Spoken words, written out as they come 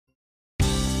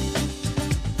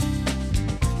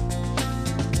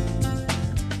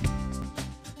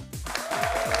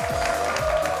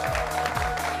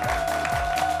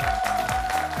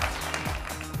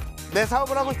내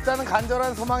사업을 하고 싶다는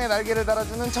간절한 소망에 날개를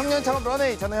달아주는 청년 창업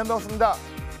런웨이, 저는 현병수입니다.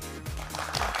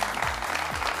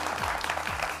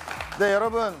 네,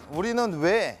 여러분, 우리는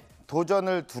왜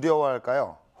도전을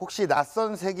두려워할까요? 혹시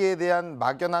낯선 세계에 대한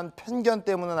막연한 편견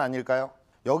때문은 아닐까요?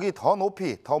 여기 더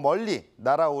높이, 더 멀리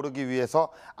날아오르기 위해서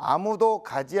아무도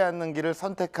가지 않는 길을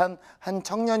선택한 한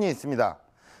청년이 있습니다.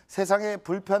 세상의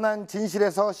불편한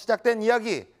진실에서 시작된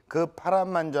이야기, 그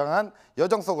파란만장한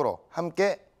여정 속으로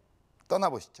함께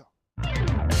떠나보시죠.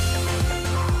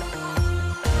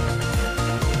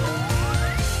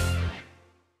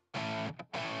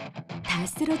 다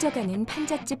쓰러져가는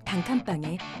판잣집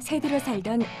단칸방에 새들어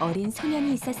살던 어린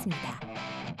소년이 있었습니다.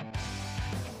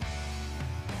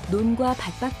 논과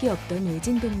밭밖에 없던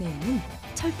외진 동네에는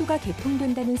철도가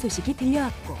개통된다는 소식이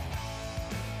들려왔고,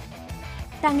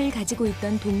 땅을 가지고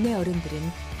있던 동네 어른들은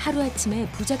하루아침에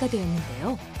부자가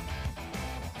되었는데요.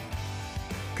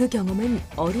 그 경험은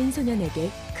어린 소년에게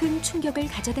큰 충격을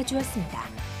가져다 주었습니다.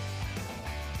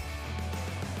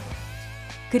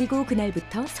 그리고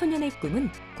그날부터 소년의 꿈은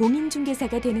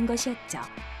공인중개사가 되는 것이었죠.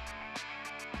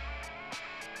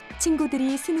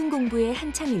 친구들이 수능 공부에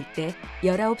한창일 때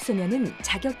 19소년은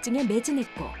자격증에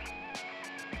매진했고,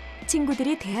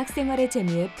 친구들이 대학 생활의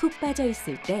재미에 푹 빠져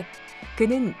있을 때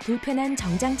그는 불편한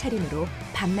정장 차림으로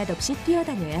밤낮 없이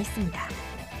뛰어다녀야 했습니다.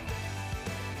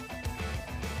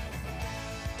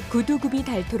 구두굽이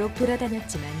닳도록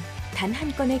돌아다녔지만 단 한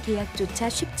건의 계약조차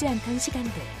쉽지 않던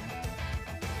시간들.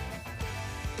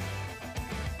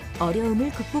 어려움을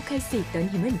극복할 수 있던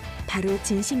힘은 바로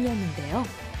진심이었는데요.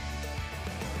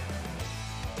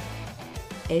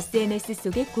 SNS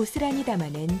속에 고스란히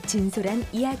담아낸 진솔한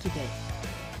이야기들.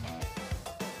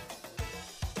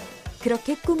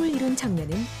 그렇게 꿈을 이룬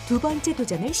청년은 두 번째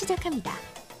도전을 시작합니다.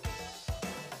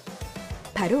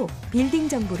 바로 빌딩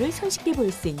정보를 손쉽게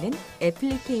볼 수 있는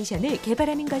애플리케이션을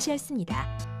개발하는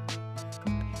것이었습니다.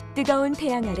 뜨거운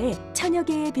태양 아래 천여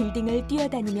개의 빌딩을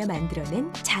뛰어다니며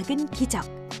만들어낸 작은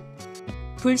기적.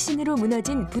 불신으로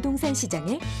무너진 부동산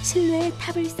시장에 신뢰의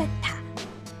탑을 쌓다.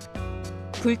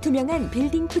 불투명한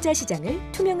빌딩 투자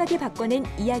시장을 투명하게 바꿔낸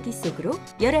이야기 속으로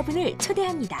여러분을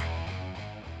초대합니다.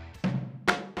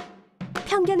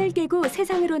 편견을 깨고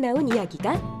세상으로 나온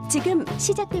이야기가 지금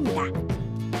시작됩니다.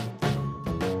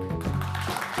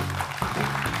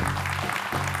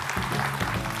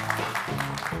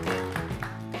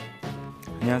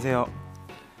 안녕하세요.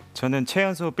 저는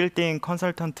최연소 빌딩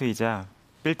컨설턴트이자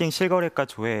빌딩 실거래가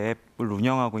조회 앱을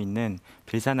운영하고 있는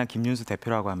빌사나 김윤수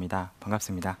대표라고 합니다.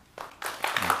 반갑습니다.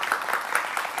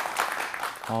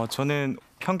 저는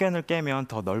편견을 깨면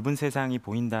더 넓은 세상이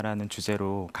보인다라는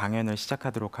주제로 강연을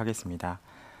시작하도록 하겠습니다.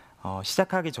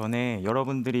 시작하기 전에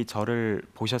여러분들이 저를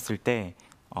보셨을 때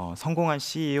성공한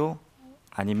CEO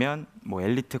아니면 뭐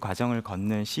엘리트 과정을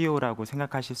걷는 CEO라고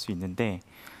생각하실 수 있는데,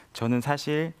 저는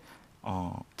사실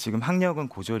지금 학력은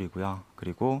고졸이고요.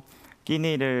 그리고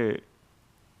끼니를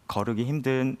거르기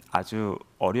힘든 아주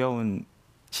어려운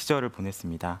시절을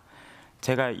보냈습니다.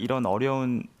 제가 이런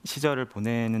어려운 시절을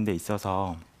보내는 데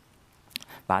있어서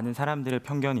많은 사람들의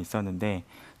편견이 있었는데,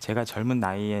 제가 젊은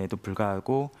나이에도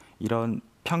불구하고 이런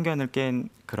편견을 깬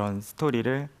그런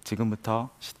스토리를 지금부터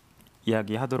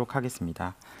이야기하도록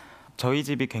하겠습니다. 저희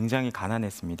집이 굉장히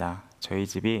가난했습니다. 저희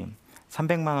집이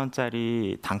 300만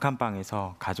원짜리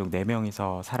단칸방에서 가족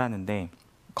 4명이서 살았는데,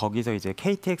 거기서 이제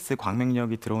KTX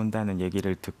광명역이 들어온다는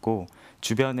얘기를 듣고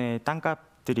주변에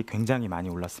땅값들이 굉장히 많이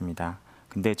올랐습니다.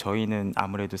 근데 저희는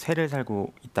아무래도 새를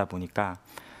살고 있다 보니까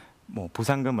뭐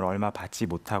보상금을 얼마 받지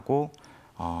못하고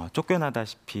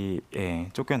쫓겨나다시피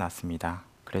쫓겨났습니다.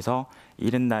 그래서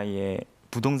이른 나이에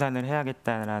부동산을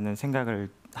해야겠다라는 생각을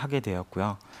하게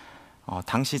되었고요.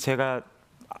 당시 제가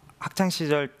학창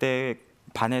시절 때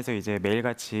반에서 이제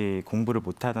매일같이 공부를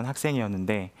못하던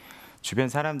학생이었는데, 주변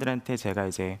사람들한테 제가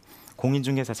이제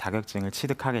공인중개사 자격증을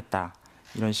취득하겠다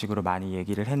이런 식으로 많이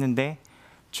얘기를 했는데,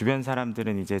 주변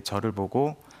사람들은 이제 저를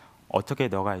보고 어떻게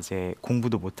너가 이제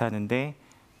공부도 못하는데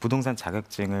부동산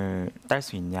자격증을 딸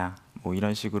수 있냐, 뭐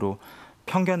이런 식으로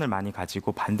편견을 많이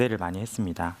가지고 반대를 많이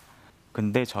했습니다.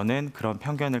 근데 저는 그런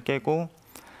편견을 깨고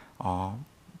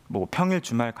뭐 평일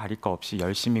주말 가릴 거 없이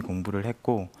열심히 공부를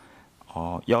했고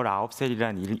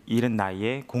 19살이란 이른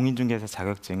나이에 공인중개사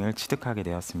자격증을 취득하게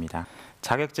되었습니다.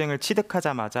 자격증을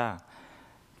취득하자마자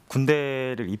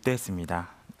군대를 입대했습니다.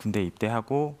 군대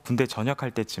입대하고 군대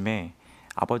전역할 때쯤에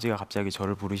아버지가 갑자기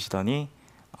저를 부르시더니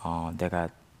내가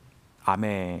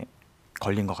암에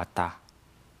걸린 것 같다.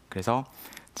 그래서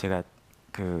제가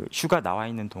그 휴가 나와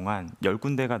있는 동안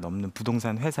 10군데가 넘는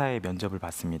부동산 회사에 면접을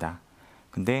봤습니다.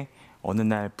 근데 어느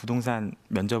날 부동산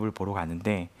면접을 보러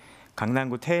가는데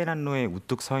강남구 테헤란로에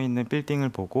우뚝 서 있는 빌딩을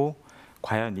보고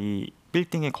과연 이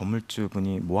빌딩의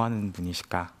건물주분이 뭐 하는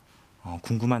분이실까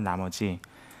궁금한 나머지,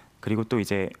 그리고 또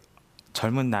이제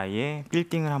젊은 나이에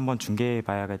빌딩을 한번 중개해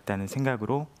봐야겠다는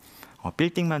생각으로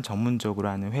빌딩만 전문적으로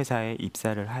하는 회사에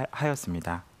입사를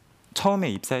하였습니다. 처음에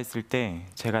입사했을 때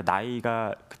제가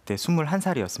나이가 그때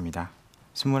 21살이었습니다.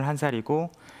 21살이고,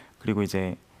 그리고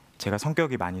이제 제가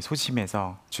성격이 많이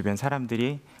소심해서 주변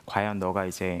사람들이 과연 너가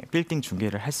이제 빌딩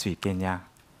중개를 할 수 있겠냐,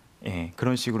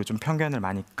 그런 식으로 좀 편견을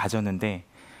많이 가졌는데,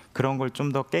 그런 걸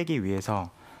좀 더 깨기 위해서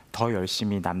더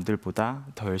열심히 남들보다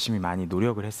더 열심히 많이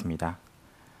노력을 했습니다.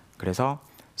 그래서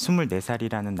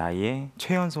 24살이라는 나이에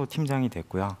최연소 팀장이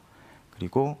됐고요.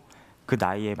 그리고 그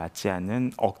나이에 맞지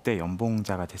않는 억대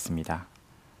연봉자가 됐습니다.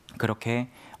 그렇게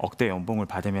억대 연봉을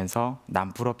받으면서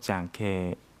남 부럽지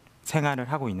않게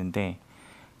생활을 하고 있는데,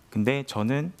 근데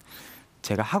저는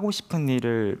제가 하고 싶은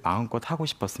일을 마음껏 하고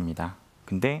싶었습니다.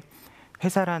 근데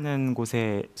회사라는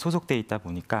곳에 소속돼 있다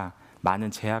보니까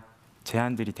많은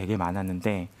제한들이 되게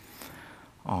많았는데,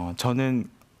 저는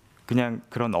그냥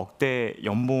그런 억대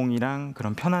연봉이랑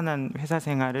그런 편안한 회사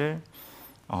생활을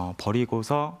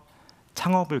버리고서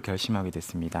창업을 결심하게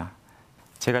됐습니다.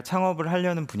 제가 창업을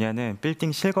하려는 분야는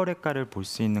빌딩 실거래가를 볼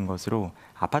수 있는 것으로,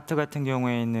 아파트 같은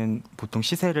경우에는 보통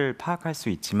시세를 파악할 수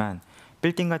있지만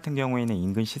빌딩 같은 경우에는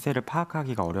인근 시세를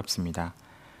파악하기가 어렵습니다.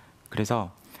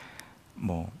 그래서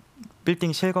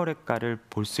빌딩 실거래가를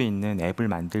볼 수 있는 앱을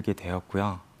만들게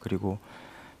되었고요. 그리고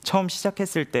처음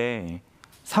시작했을 때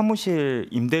사무실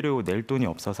임대료 낼 돈이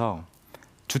없어서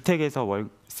주택에서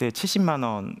월세 70만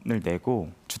원을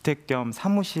내고 주택 겸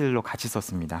사무실로 같이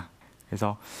썼습니다.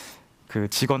 그래서 그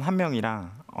직원 한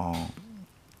명이랑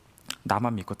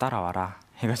나만 믿고 따라와라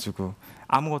해가지고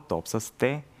아무것도 없었을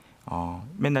때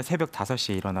맨날 새벽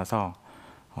 5시에 일어나서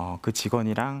그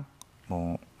직원이랑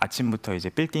아침부터 이제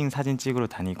빌딩 사진 찍으러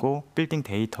다니고 빌딩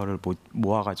데이터를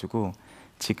모아가지고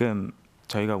지금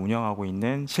저희가 운영하고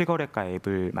있는 실거래가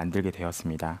앱을 만들게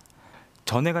되었습니다.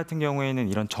 전에 같은 경우에는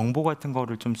이런 정보 같은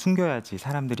거를 좀 숨겨야지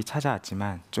사람들이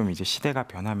찾아왔지만, 좀 이제 시대가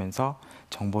변하면서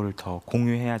정보를 더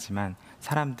공유해야지만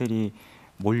사람들이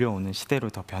몰려오는 시대로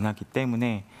더 변하기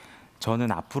때문에,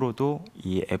 저는 앞으로도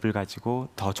이 앱을 가지고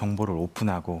더 정보를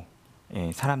오픈하고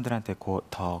사람들한테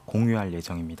더 공유할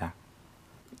예정입니다.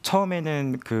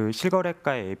 처음에는 그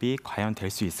실거래가 앱이 과연 될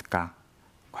수 있을까?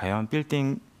 과연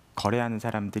빌딩 거래하는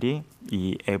사람들이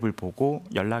이 앱을 보고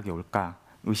연락이 올까?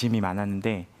 의심이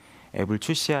많았는데, 앱을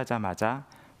출시하자마자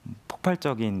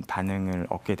폭발적인 반응을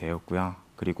얻게 되었고요.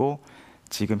 그리고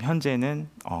지금 현재는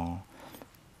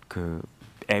그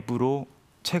앱으로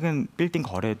최근 빌딩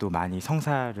거래도 많이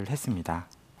성사를 했습니다.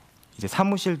 이제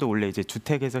사무실도 원래 이제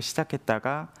주택에서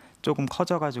시작했다가 조금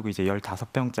커져가지고 이제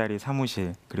 15평짜리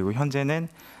사무실, 그리고 현재는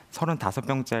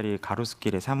 35평짜리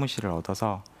가로수길의 사무실을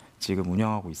얻어서 지금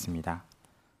운영하고 있습니다.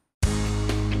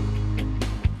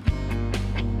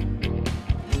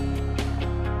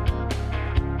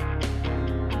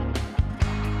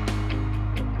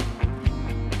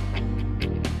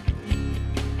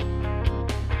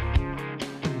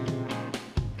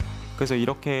 그래서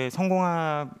이렇게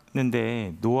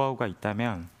성공하는데 노하우가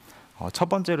있다면, 첫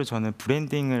번째로 저는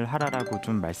브랜딩을 하라라고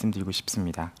좀 말씀드리고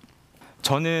싶습니다.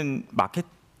 저는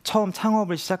처음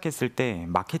창업을 시작했을 때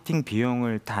마케팅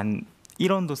비용을 단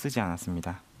 1원도 쓰지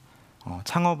않았습니다.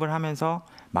 창업을 하면서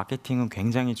마케팅은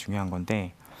굉장히 중요한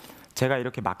건데, 제가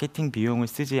이렇게 마케팅 비용을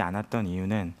쓰지 않았던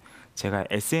이유는 제가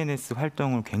SNS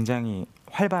활동을 굉장히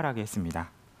활발하게 했습니다.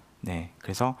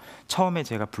 그래서 처음에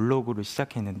제가 블로그를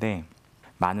시작했는데,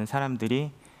 많은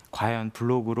사람들이 과연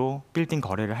블로그로 빌딩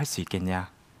거래를 할 수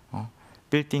있겠냐,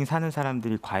 빌딩 사는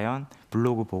사람들이 과연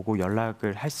블로그 보고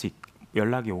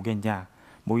연락이 오겠냐,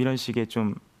 이런 식의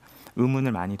좀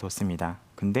의문을 많이 뒀습니다.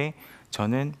 근데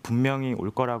저는 분명히 올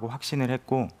거라고 확신을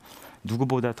했고,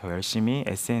 누구보다 더 열심히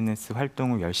SNS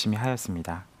활동을 열심히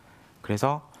하였습니다.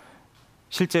 그래서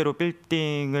실제로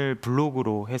빌딩을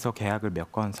블로그로 해서 계약을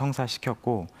몇 건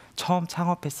성사시켰고, 처음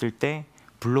창업했을 때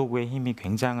블로그의 힘이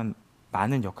굉장히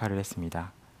많은 역할을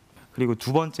했습니다. 그리고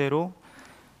두 번째로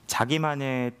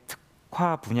자기만의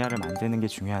특화 분야를 만드는 게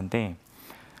중요한데,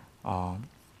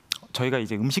 저희가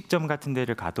이제 음식점 같은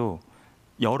데를 가도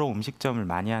여러 음식점을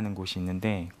많이 하는 곳이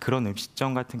있는데, 그런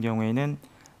음식점 같은 경우에는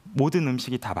모든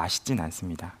음식이 다 맛있진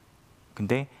않습니다.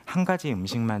 근데 한 가지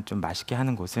음식만 좀 맛있게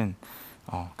하는 곳은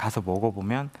가서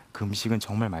먹어보면 그 음식은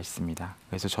정말 맛있습니다.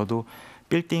 그래서 저도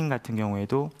빌딩 같은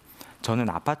경우에도 저는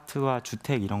아파트와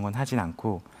주택 이런 건 하진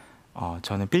않고,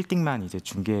 저는 빌딩만 이제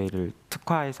중개를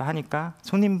특화해서 하니까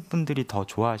손님분들이 더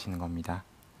좋아하시는 겁니다.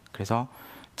 그래서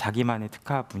자기만의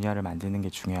특화 분야를 만드는 게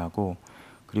중요하고,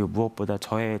 그리고 무엇보다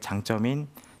저의 장점인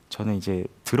저는 이제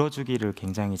들어주기를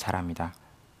굉장히 잘합니다.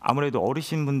 아무래도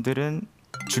어르신분들은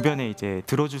주변에 이제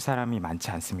들어줄 사람이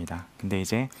많지 않습니다. 근데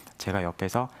이제 제가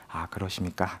옆에서 아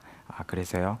그러십니까? 아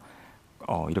그래서요.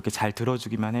 이렇게 잘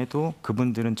들어주기만 해도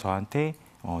그분들은 저한테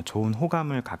좋은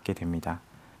호감을 갖게 됩니다.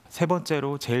 세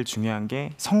번째로 제일 중요한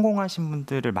게 성공하신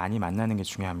분들을 많이 만나는 게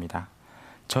중요합니다.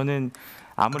 저는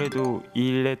아무래도 이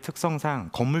일의 특성상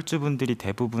건물주분들이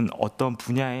대부분 어떤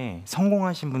분야에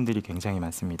성공하신 분들이 굉장히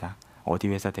많습니다. 어디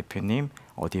회사 대표님,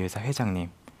 어디 회사 회장님.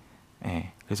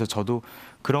 예, 그래서 저도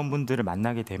그런 분들을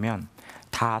만나게 되면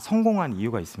다 성공한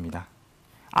이유가 있습니다.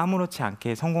 아무렇지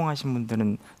않게 성공하신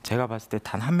분들은 제가 봤을 때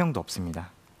단 한 명도 없습니다.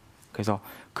 그래서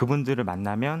그분들을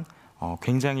만나면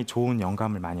굉장히 좋은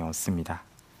영감을 많이 얻습니다.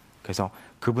 그래서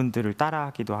그분들을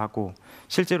따라하기도 하고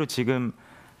실제로 지금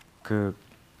그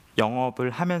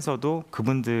영업을 하면서도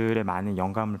그분들의 많은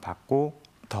영감을 받고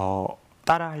더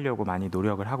따라하려고 많이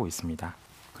노력을 하고 있습니다.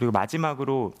 그리고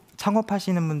마지막으로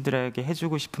창업하시는 분들에게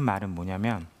해주고 싶은 말은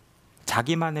뭐냐면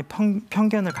자기만의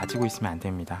편견을 가지고 있으면 안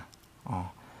됩니다.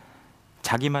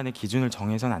 자기만의 기준을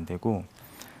정해서는 안 되고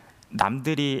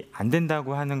남들이 안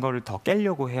된다고 하는 거를 더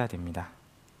깨려고 해야 됩니다.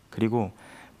 그리고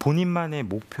본인만의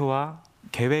목표와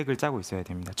계획을 짜고 있어야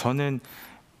됩니다. 저는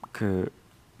그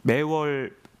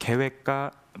매월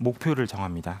계획과 목표를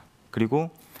정합니다. 그리고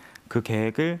그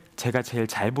계획을 제가 제일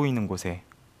잘 보이는 곳에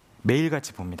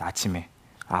매일같이 봅니다. 아침에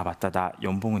아 맞다 나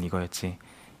연봉은 이거였지.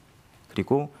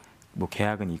 그리고 뭐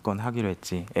계약은 이 건 하기로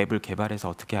했지. 앱을 개발해서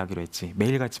어떻게 하기로 했지.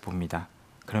 매일같이 봅니다.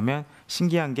 그러면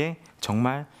신기한 게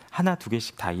정말 하나 두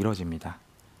개씩 다 이루어집니다.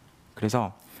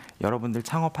 그래서 여러분들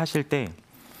창업하실 때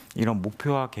이런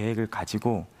목표와 계획을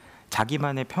가지고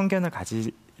자기만의 편견을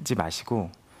가지지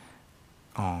마시고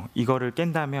이거를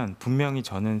깬다면 분명히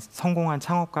저는 성공한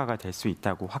창업가가 될 수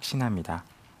있다고 확신합니다.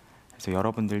 그래서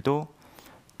여러분들도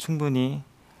충분히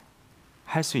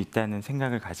할 수 있다는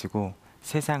생각을 가지고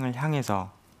세상을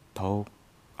향해서 더욱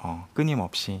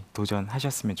끊임없이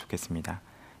도전하셨으면 좋겠습니다.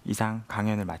 이상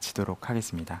강연을 마치도록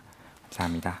하겠습니다.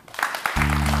 감사합니다.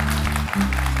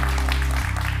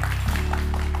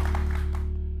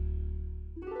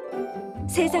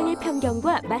 세상의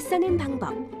편견과 맞서는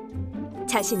방법.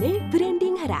 자신을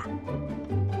브랜딩하라.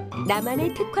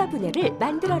 나만의 특화 분야를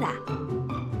만들어라.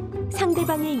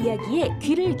 상대방의 이야기에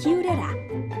귀를 기울여라.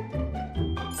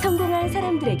 성공한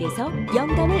사람들에게서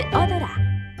영감을 얻어라.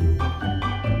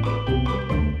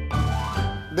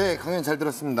 네, 강연 잘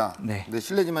들었습니다. 네. 네,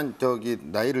 실례지만 저기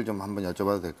나이를 좀 한번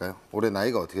여쭤봐도 될까요? 올해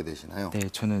나이가 어떻게 되시나요? 네,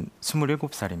 저는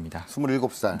 27살입니다.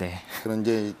 27살. 네. 그럼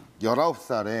이제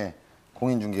 19살에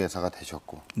공인중개사가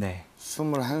되셨고 네.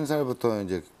 21살부터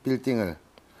이제 빌딩을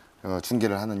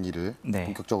중개를 하는 일을 네.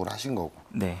 본격적으로 하신 거고.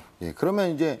 네. 예, 그러면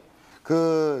이제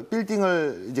그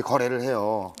빌딩을 이제 거래를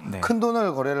해요. 네. 큰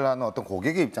돈을 거래를 하는 어떤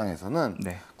고객의 입장에서는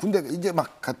네. 군대 이제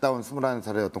막 갔다 온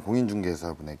 21살의 어떤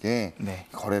공인중개사분에게 네.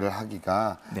 거래를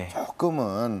하기가 네.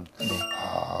 조금은 네.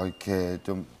 이렇게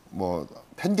좀 뭐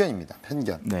편견입니다.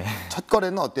 편견. 네. 첫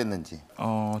거래는 어땠는지.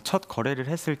 첫 거래를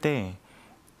했을 때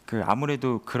그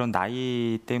아무래도 그런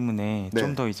나이 때문에 네.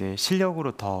 좀 더 이제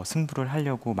실력으로 더 승부를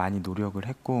하려고 많이 노력을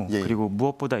했고 예. 그리고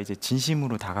무엇보다 이제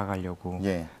진심으로 다가가려고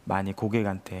예. 많이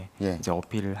고객한테 예. 이제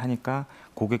어필을 하니까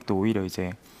고객도 오히려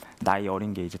이제 나이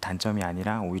어린 게 이제 단점이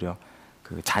아니라 오히려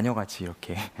그 자녀같이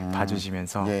이렇게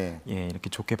봐주시면서 예. 예, 이렇게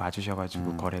좋게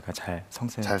봐주셔가지고 거래가 잘 잘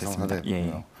성사됐습니다. 성사됐군요.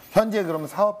 예. 현재 그러면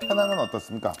사업 현황은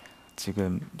어떻습니까?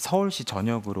 지금 서울시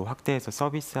전역으로 확대해서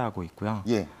서비스하고 있고요.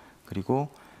 예. 그리고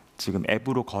지금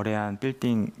앱으로 거래한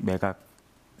빌딩 매각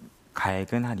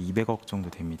가액은 한 200억 정도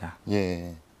됩니다.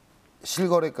 예.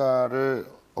 실거래가를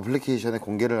어플리케이션에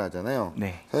공개를 하잖아요.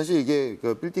 네. 사실 이게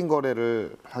그 빌딩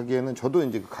거래를 하기에는 저도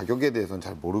이제 그 가격에 대해서는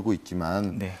잘 모르고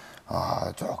있지만 네.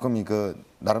 조금 그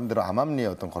나름대로 암암리의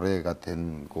어떤 거래가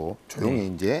되고 조용히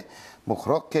이제 뭐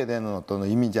그렇게 되는 어떤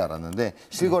의미인지 알았는데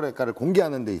실거래가를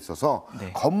공개하는 데 있어서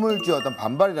네. 건물주의 어떤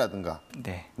반발이라든가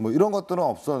네. 뭐 이런 것들은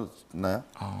없었나요?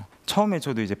 처음에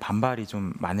저도 이제 반발이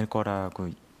좀 많을 거라고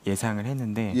예상을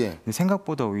했는데 예. 근데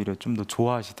생각보다 오히려 좀 더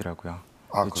좋아하시더라고요.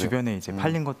 그래요? 주변에 이제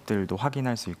팔린 것들도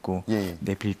확인할 수 있고 예.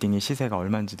 내 빌딩의 시세가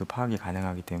얼마인지도 파악이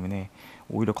가능하기 때문에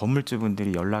오히려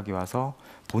건물주분들이 연락이 와서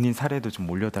본인 사례도 좀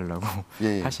올려달라고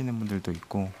예. 하시는 분들도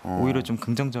있고 오히려 좀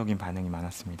긍정적인 반응이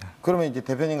많았습니다. 그러면 이제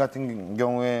대표님 같은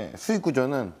경우에 수익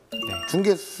구조는 네.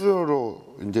 중개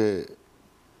수수료로 이제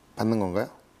받는 건가요?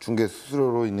 중개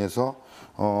수수료로 인해서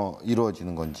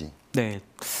이루어지는 건지. 네,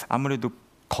 아무래도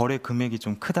거래 금액이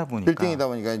좀 크다 보니까 빌딩이다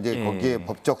보니까 이제 예, 거기에 예.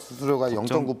 법적 수수료가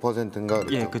법정- 0.9%인가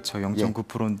그렇죠? 예, 그렇죠.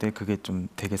 0.9%인데 그게 좀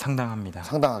되게 상당합니다.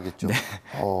 상당하겠죠. 네.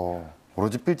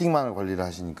 오로지 빌딩만을 관리를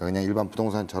하시니까 그냥 일반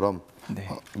부동산처럼 네.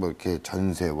 뭐 이렇게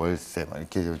전세, 월세, 막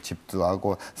이렇게 집도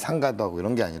하고 상가도 하고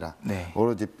이런 게 아니라 네.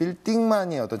 오로지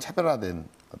빌딩만이 어떤 차별화된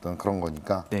어떤 그런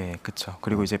거니까. 네, 그렇죠.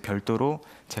 그리고 이제 별도로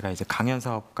제가 이제 강연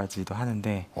사업까지도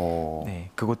하는데,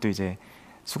 네, 그것도 이제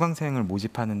수강생을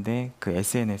모집하는데 그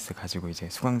SNS 가지고 이제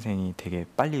수강생이 되게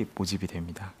빨리 모집이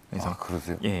됩니다. 그래서 아,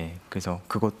 그러세요? 예, 그래서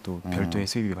그것도 별도의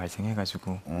수입이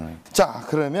발생해가지고. 자,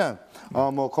 그러면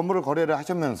뭐 건물을 거래를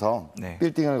하시면서 네.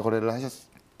 빌딩을 거래를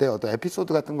하셨을 때 어떤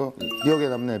에피소드 같은 거 기억에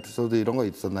남는 에피소드 이런 거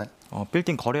있었나요?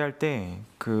 빌딩 거래할 때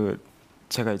그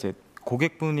제가 이제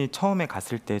고객분이 처음에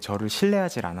갔을 때 저를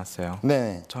신뢰하지 않았어요.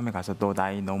 네. 처음에 가서 너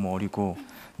나이 너무 어리고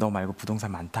너 말고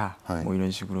부동산 많다 네. 뭐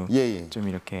이런 식으로 예. 좀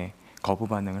이렇게 거부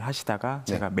반응을 하시다가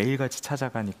네. 제가 매일같이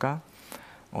찾아가니까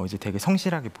이제 되게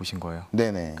성실하게 보신 거예요.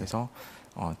 네네. 그래서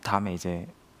다음에 이제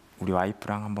우리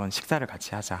와이프랑 한번 식사를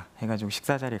같이 하자 해가지고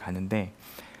식사 자리에 가는데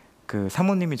그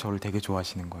사모님이 저를 되게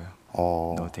좋아하시는 거예요.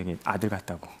 너 되게 아들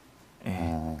같다고.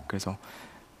 예. 그래서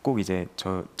꼭 이제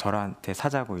저한테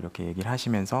사자고 이렇게 얘기를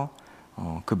하시면서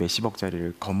그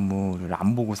몇십억짜리를 건물을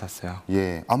안 보고 샀어요.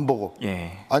 예, 안 보고.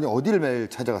 예. 아니 어디를 매일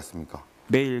찾아갔습니까?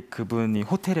 매일 그분이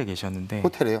호텔에 계셨는데.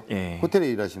 호텔에요? 예. 호텔에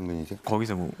일하시는 분이세요?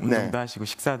 거기서 뭐 운동도 네. 하시고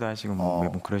식사도 하시고 뭐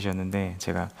그러셨는데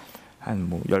제가 한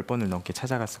뭐 10번을 넘게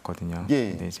찾아갔었거든요. 예.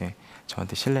 근데 이제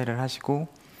저한테 신뢰를 하시고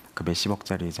그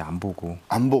몇십억짜리 이제 안 보고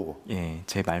예,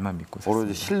 제 말만 믿고 샀습니다.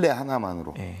 오로지 신뢰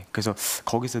하나만으로. 예. 그래서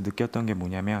거기서 느꼈던 게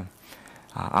뭐냐면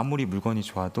아무리 물건이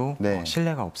좋아도 네.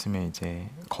 신뢰가 없으면 이제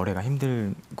거래가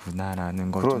힘들구나라는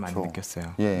걸 좀 많이 그렇죠.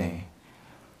 느꼈어요. 예. 네.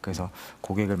 그래서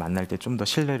고객을 만날 때 좀 더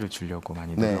신뢰를 주려고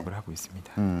많이 네. 노력을 하고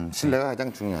있습니다. 신뢰가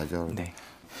가장 중요하죠. 네.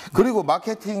 그리고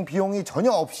마케팅 비용이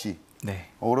전혀 없이 네.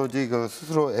 오로지 그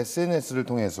스스로 SNS를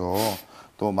통해서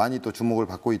또 많이 또 주목을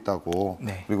받고 있다고.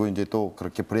 네. 그리고 이제 또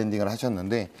그렇게 브랜딩을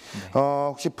하셨는데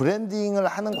혹시 브랜딩을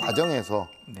하는 과정에서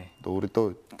네. 또 우리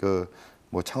또 그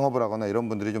뭐 창업을 하거나 이런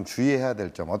분들이 좀 주의해야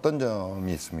될 점 어떤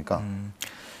점이 있습니까?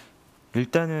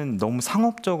 일단은 너무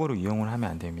상업적으로 이용을 하면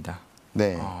안 됩니다.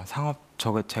 네.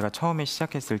 제가 처음에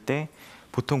시작했을 때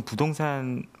보통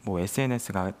부동산 뭐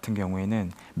SNS 같은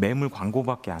경우에는 매물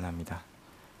광고밖에 안 합니다.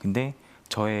 근데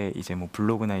저의 이제 뭐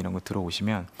블로그나 이런 거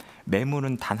들어오시면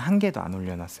매물은 단 한 개도 안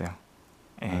올려놨어요.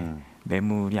 예,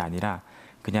 매물이 아니라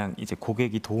그냥 이제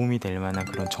고객이 도움이 될 만한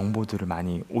그런 정보들을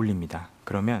많이 올립니다.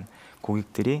 그러면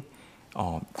고객들이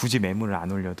굳이 매물을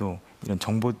안 올려도 이런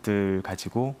정보들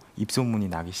가지고 입소문이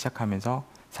나기 시작하면서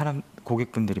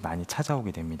고객분들이 많이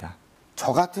찾아오게 됩니다.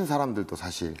 저 같은 사람들도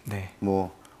사실 네.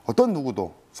 뭐 어떤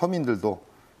누구도 서민들도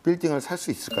빌딩을 살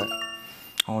수 있을까요?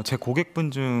 제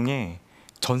고객분 중에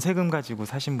전세금 가지고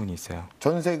사신 분이 있어요.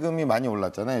 전세금이 많이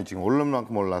올랐잖아요. 지금 오른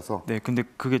만큼 올라서 네, 근데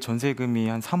그게 전세금이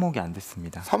한 3억이 안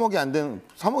됐습니다. 3억이 안 되는데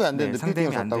빌딩을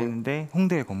상대금이 안 샀다고? 되는데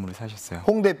홍대에 건물을 사셨어요.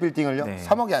 홍대 빌딩을요? 네.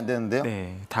 3억이 안 되는데요?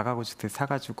 네, 다가구 주택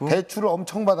사가지고 대출을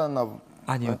엄청 받았나 봐.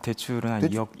 아니요, 대출은 한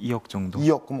대출? 2억 정도.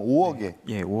 2억 그럼 5억에.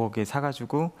 예, 5억에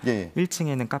사가지고 예.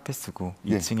 1층에는 카페 쓰고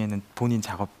예. 2층에는 본인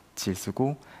작업실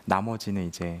쓰고 나머지는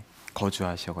이제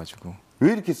거주하셔가지고.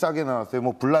 왜 이렇게 싸게 나왔어요?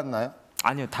 뭐 불났나요?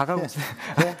 아니요, 다가구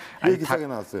네? 왜 이렇게 싸게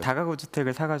나왔어요? 다가구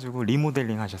주택을 사가지고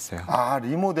리모델링 하셨어요. 아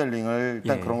리모델링을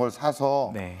일단 예. 그런 걸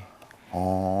사서. 네.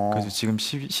 어. 그래서 지금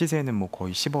시세는 뭐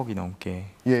거의 10억이 넘게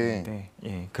예. 되는데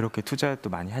예, 그렇게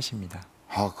투자도 많이 하십니다.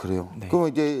 아 그래요? 네. 그럼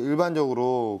이제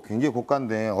일반적으로 굉장히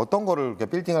고가인데 어떤 거를 이렇게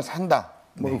빌딩을 산다.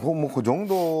 네. 그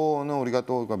정도는 우리가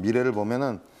또 미래를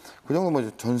보면은 그 정도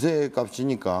뭐 전세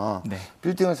값이니까 네.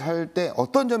 빌딩을 살 때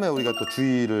어떤 점에 우리가 또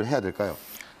주의를 해야 될까요?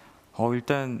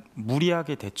 일단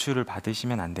무리하게 대출을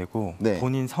받으시면 안 되고 네.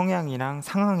 본인 성향이랑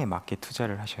상황에 맞게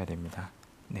투자를 하셔야 됩니다.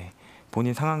 네.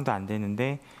 본인 상황도 안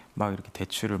되는데 막 이렇게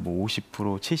대출을 뭐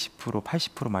 50%, 70%,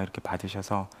 80%막 이렇게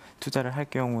받으셔서 투자를 할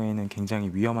경우에는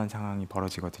굉장히 위험한 상황이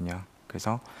벌어지거든요.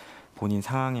 그래서 본인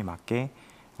상황에 맞게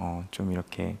좀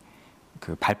이렇게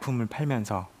그 발품을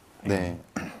팔면서 네.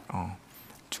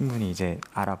 충분히 이제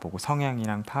알아보고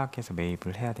성향이랑 파악해서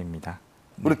매입을 해야 됩니다.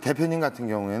 우리 대표님 같은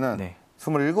경우에는 네.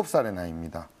 27살의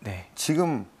나이입니다. 네.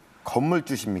 지금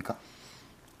건물주십니까?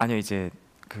 아니요, 이제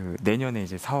그 내년에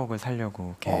이제 4억을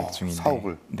살려고 계획 중인데.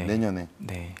 4억을 네. 내년에.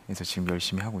 네. 그래서 지금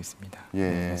열심히 하고 있습니다. 예.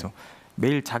 네, 그래서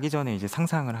매일 자기 전에 이제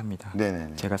상상을 합니다.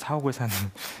 네네네. 제가 4억을 사는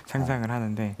상상을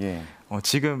하는데 예.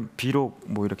 지금 비록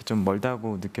뭐 이렇게 좀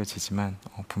멀다고 느껴지지만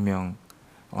분명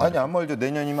아니 안 멀죠.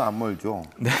 내년이면 안 멀죠.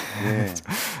 네. 예.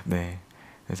 네.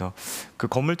 그래서 그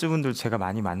건물주분들 제가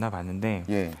많이 만나봤는데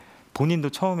예. 본인도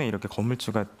처음에 이렇게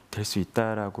건물주가 될 수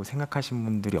있다라고 생각하신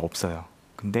분들이 없어요.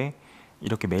 근데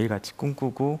이렇게 매일같이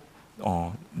꿈꾸고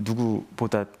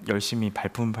누구보다 열심히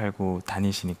발품 팔고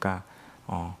다니시니까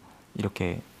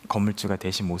이렇게 건물주가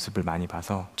되신 모습을 많이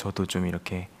봐서 저도 좀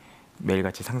이렇게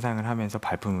매일같이 상상을 하면서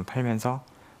발품을 팔면서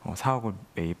 4억을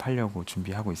매입하려고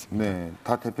준비하고 있습니다. 네.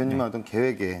 다 대표님의 어떤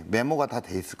계획에 메모가 다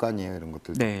돼 있을 거 아니에요, 이런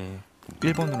것들. 네.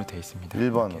 1번으로 돼 있습니다.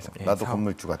 1번. 그래서, 예, 나도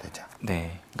건물주가 되자.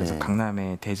 네. 그래서 예.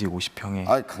 강남에 대지 50평에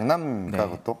아, 강남가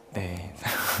그것도? 네.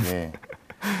 예.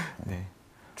 네.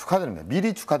 축하드립니다.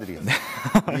 미리 축하드리겠습니다.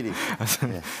 미리.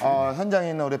 예. 현장에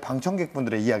있는 우리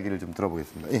방청객분들의 이야기를 좀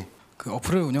들어보겠습니다. 예. 그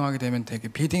어플을 운영하게 되면 되게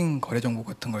비딩 거래 정보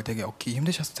같은 걸 되게 얻기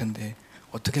힘드셨을 텐데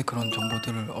어떻게 그런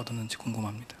정보들을 얻었는지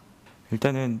궁금합니다.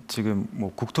 일단은 지금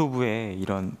뭐 국토부에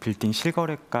이런 빌딩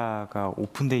실거래가가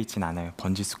오픈돼 있진 않아요.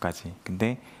 번지수까지.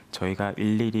 근데 저희가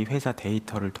일일이 회사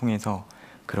데이터를 통해서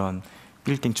그런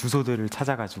빌딩 주소들을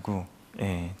찾아가지고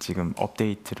예, 지금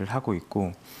업데이트를 하고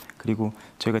있고, 그리고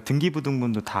저희가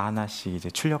등기부등본도 다 하나씩 이제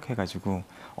출력해가지고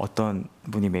어떤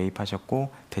분이 매입하셨고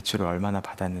대출을 얼마나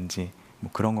받았는지 뭐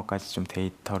그런 것까지 좀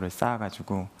데이터를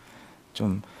쌓아가지고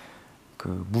좀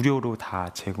그 무료로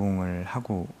다 제공을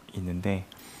하고 있는데,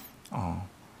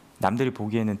 남들이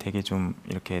보기에는 되게 좀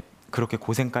이렇게 그렇게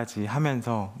고생까지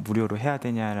하면서 무료로 해야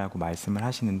되냐라고 말씀을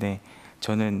하시는데,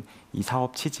 저는 이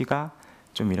사업 취지가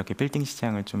좀 이렇게 빌딩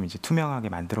시장을 좀 이제 투명하게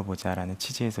만들어 보자라는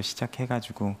취지에서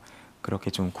시작해가지고 그렇게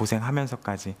좀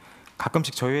고생하면서까지,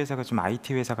 가끔씩 저희 회사가 좀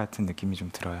IT 회사 같은 느낌이 좀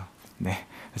들어요. 네,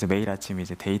 그래서 매일 아침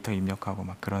이제 데이터 입력하고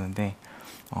막 그러는데,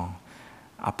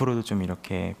 앞으로도 좀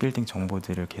이렇게 빌딩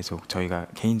정보들을 계속 저희가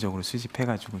개인적으로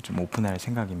수집해가지고 좀 오픈할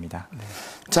생각입니다. 네.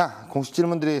 자, 공식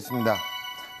질문 드리겠습니다.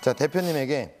 자,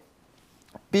 대표님에게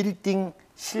빌딩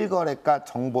실거래가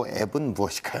정보 앱은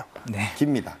무엇일까요? 네.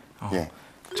 깁니다. 예.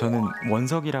 저는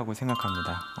원석이라고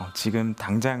생각합니다. 지금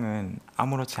당장은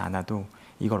아무렇지 않아도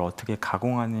이걸 어떻게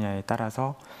가공하느냐에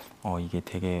따라서 이게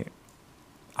되게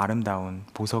아름다운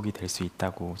보석이 될 수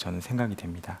있다고 저는 생각이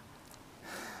됩니다.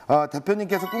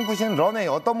 대표님께서 꿈꾸시는 런웨이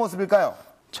어떤 모습일까요?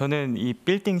 저는 이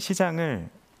빌딩 시장을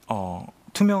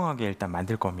투명하게 일단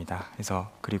만들 겁니다.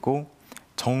 그래서 그리고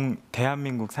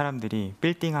대한민국 사람들이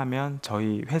빌딩하면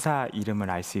저희 회사 이름을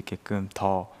알 수 있게끔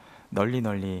더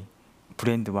널리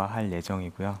브랜드화할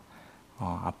예정이고요.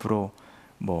 앞으로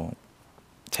뭐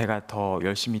제가 더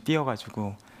열심히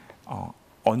뛰어가지고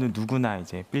어느 누구나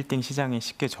이제 빌딩 시장에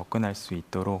쉽게 접근할 수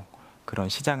있도록 그런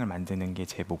시장을 만드는 게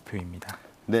제 목표입니다.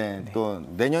 네, 네. 또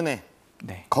내년에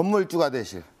네. 건물주가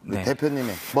되실 우리 네.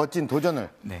 대표님의 멋진 도전을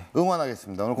네.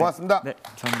 응원하겠습니다. 오늘 고맙습니다. 네,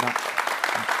 감사합니다.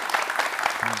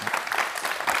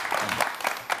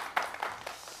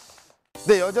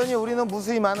 네, 여전히 우리는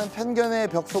무수히 많은 편견의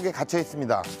벽 속에 갇혀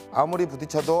있습니다. 아무리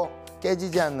부딪혀도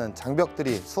깨지지 않는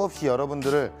장벽들이 수없이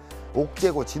여러분들을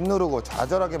옥죄고 짓누르고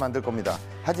좌절하게 만들 겁니다.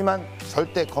 하지만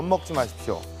절대 겁먹지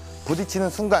마십시오. 부딪히는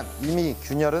순간 이미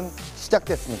균열은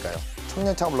시작됐으니까요.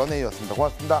 청년창업 런웨이였습니다.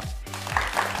 고맙습니다.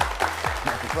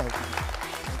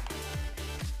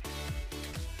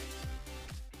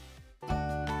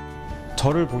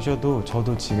 저를 보셔도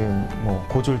저도 지금 뭐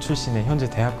고졸 출신에 현재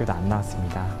대학교도 안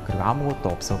나왔습니다. 그리고 아무것도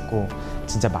없었고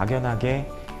진짜 막연하게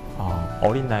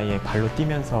어린 나이에 발로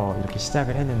뛰면서 이렇게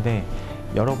시작을 했는데,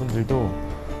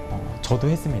 여러분들도 저도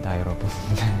했습니다, 여러분.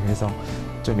 그래서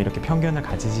좀 이렇게 편견을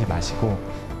가지지 마시고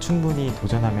충분히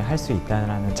도전하면 할 수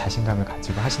있다는 자신감을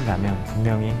가지고 하신다면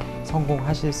분명히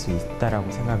성공하실 수 있다라고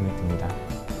생각이 듭니다.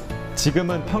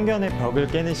 지금은 편견의 벽을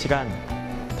깨는 시간,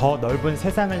 더 넓은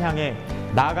세상을 향해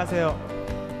나아가세요.